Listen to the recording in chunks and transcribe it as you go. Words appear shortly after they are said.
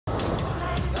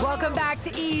Welcome back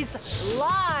to E's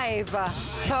live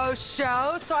post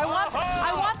show. So I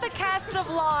want the cast of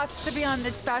Lost to be on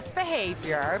its best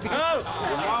behavior because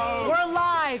we're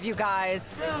live, you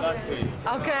guys. Good luck to you.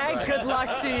 Okay, good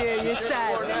luck to you. You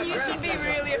said. You should be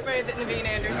really afraid that Naveen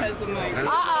Anders has the mic.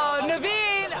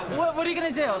 Naveen, what are you gonna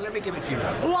do? Let me give it to you.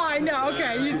 Why? No.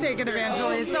 Okay, you take it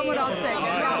eventually. Someone else take it.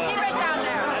 No, keep it down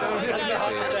there.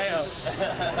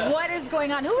 What is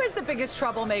going on? Who is the biggest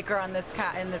troublemaker on this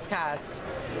in this cast?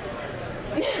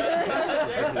 I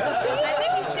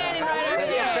think he's standing right over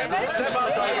there. Step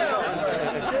up,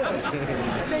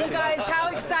 So you guys, how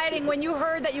exciting when you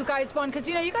heard that you guys won? Because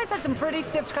you know you guys had some pretty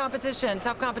stiff competition,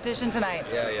 tough competition tonight.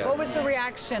 Yeah. What was the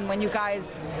reaction when you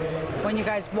guys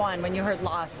won? When you heard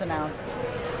Lost announced?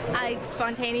 I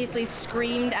spontaneously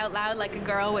screamed out loud like a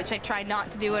girl, which I tried not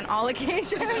to do on all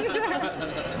occasions.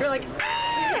 You're like,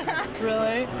 ah!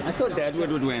 Really? I thought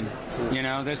Deadwood would win. You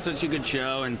know, there's such a good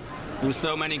show, and there were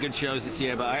so many good shows this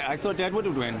year, but I thought Deadwood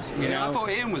would win. You know? I thought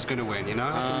Ian was going to win, you know?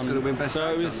 I thought he was going to win Best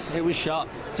Actor. So it was shock.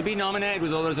 To be nominated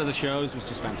with all those other shows was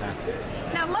just fantastic.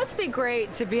 Now, it must be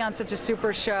great to be on such a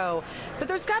super show, but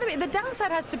there's got to be, the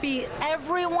downside has to be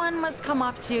everyone must come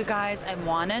up to you guys and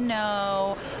want to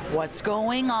know what's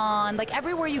going on. Like,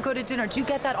 everywhere you go to dinner, do you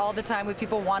get that all the time with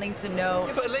people wanting to know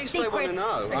Yeah, but at least secrets? they want to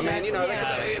know. I mean, you know,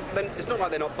 it's not like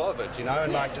they're not bothered, you know,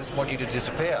 and like just want you to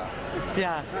disappear.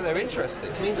 Yeah. No, they're interested.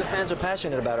 It means the fans are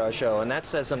passionate about our show, and that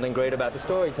says something great about the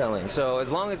storytelling. So as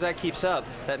long as that keeps up,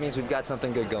 that means we've got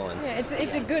something good going. Yeah,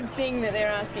 it's a good thing that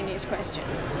they're asking these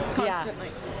questions constantly.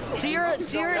 Do your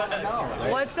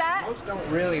what's that? Most don't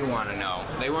really want to know.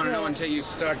 They want to know until you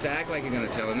start to act like you're going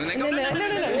to tell them. Then they go, No.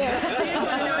 They just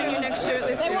want to know your next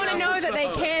shirtless. They want to know that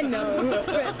they can know.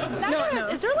 No.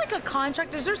 Is there like a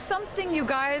contract? Is there something you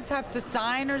guys have to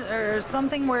sign or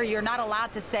something where you're not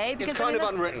allowed to say? Because It's kind of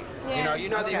unwritten. Yeah. You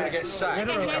know that you're going to get sacked.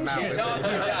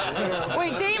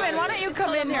 Wait, Damon, why don't you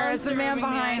come in here as the man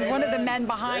behind, one of the men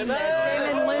behind this?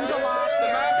 Damon Lindelof The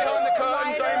here. man behind the curtain,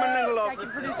 Writer, Damon Lindelof.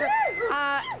 executive producer.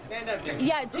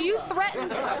 Yeah, do you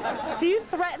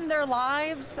threaten their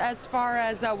lives as far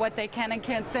as what they can and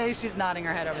can't say? She's nodding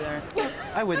her head over there.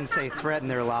 I wouldn't say threaten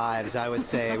their lives. I would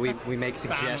say we make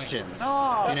suggestions.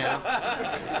 Oh. You know,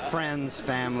 friends,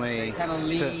 family,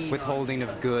 the withholding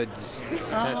of goods,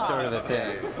 that sort of a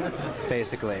thing,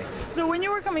 basically. So when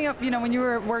you were coming up, you know, when you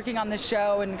were working on the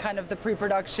show and kind of the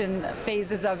pre-production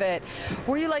phases of it,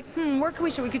 were you like, where could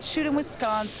we shoot? We could shoot in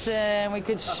Wisconsin, we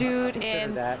could shoot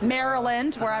in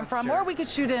Maryland, where I'm from, or we could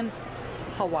shoot in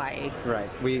Hawaii. Right.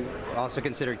 We also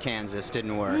considered Kansas,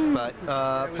 didn't work, but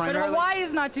But primarily Hawaii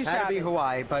is not too had to be shabby.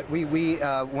 Hawaii. But when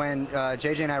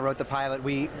JJ and I wrote the pilot,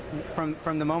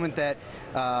 from the moment that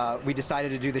we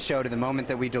decided to do the show to the moment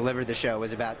that we delivered the show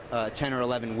was about 10 or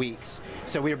 11 weeks.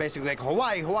 So we were basically like,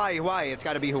 Hawaii, it's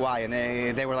got to be Hawaii. And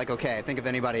they were like, okay. I think if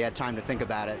anybody had time to think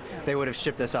about it, they would have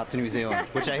shipped us off to New Zealand,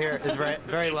 which I hear is very,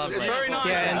 very lovely. It's very nice.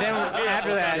 Yeah, and then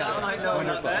after that,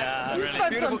 You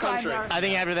spent some time there. I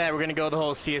think after that we're gonna go the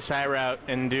whole CSI route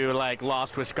and do like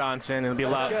Lost Wisconsin. It'll be a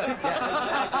lot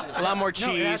more cheese.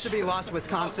 No, it has to be Lost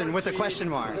Wisconsin with a question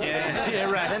mark. Yeah,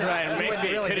 right.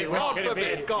 Maybe.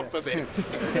 God forbid.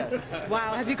 Yes.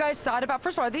 Wow, have you guys thought about,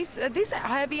 first of all, are these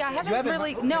heavy? I haven't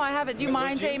really, no, I haven't. Do you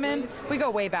mind, Damon? We go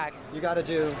way back. You got to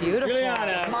do. Beautiful.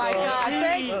 Juliana. My God,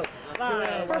 thank you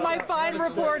for my fine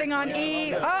reporting on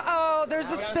E. Uh-oh, there's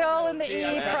a spill in the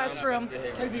E press room.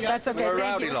 That's okay, We're a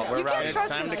thank rowdy you. lot, we're You can't rowdy. trust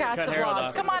Time this to cast cut of Harold Lost.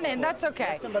 off. Come on in, that's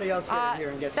okay. Somebody else get in here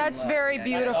and get some. That's very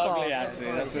beautiful.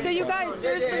 So you guys,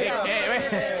 seriously though,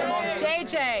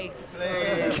 JJ.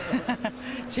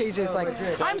 JJ's like,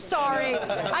 I'm sorry,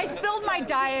 I spilled my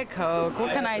Diet Coke.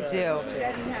 What can I do?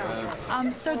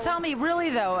 So tell me,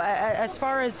 really though, as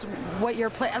far as what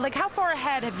you're playing, like how far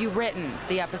ahead have you written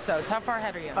the episodes? How far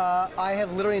ahead are you? I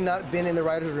have literally not been in the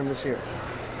writer's room this year.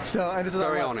 So, and this is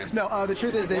Very all honest. No, the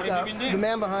truth is that the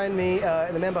man behind me,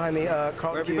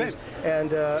 Carl have you Hughes, and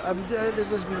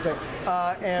this is the thing,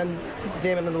 and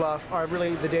Damon Lindelof are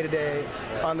really the day-to-day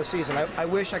on the season. I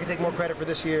wish I could take more credit for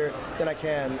this year than I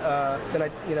can,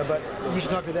 but you should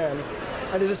talk to them.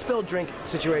 And there's a spilled drink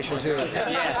situation too.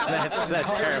 Yeah,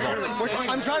 that's terrible.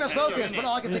 I'm trying to focus, but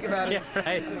all I can think about is.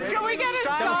 Right. Can we get a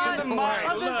shot of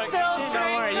the spilled drink?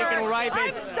 Don't worry, you can wipe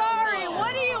it. I'm sorry,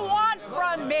 what do you want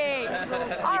from me?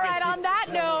 All right, on that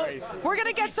note, we're going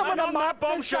to get someone to mop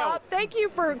this up. Thank you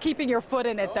for keeping your foot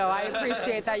in it, though. I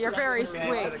appreciate that. You're very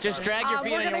sweet. Just drag your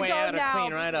feet on your way out or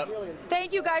clean right up.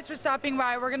 Thank you guys for stopping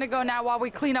by. We're going to go now while we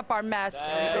clean up our mess.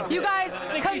 You guys,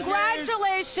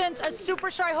 congratulations, a super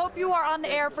show. I hope you are on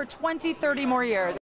the air for 20, 30 more years.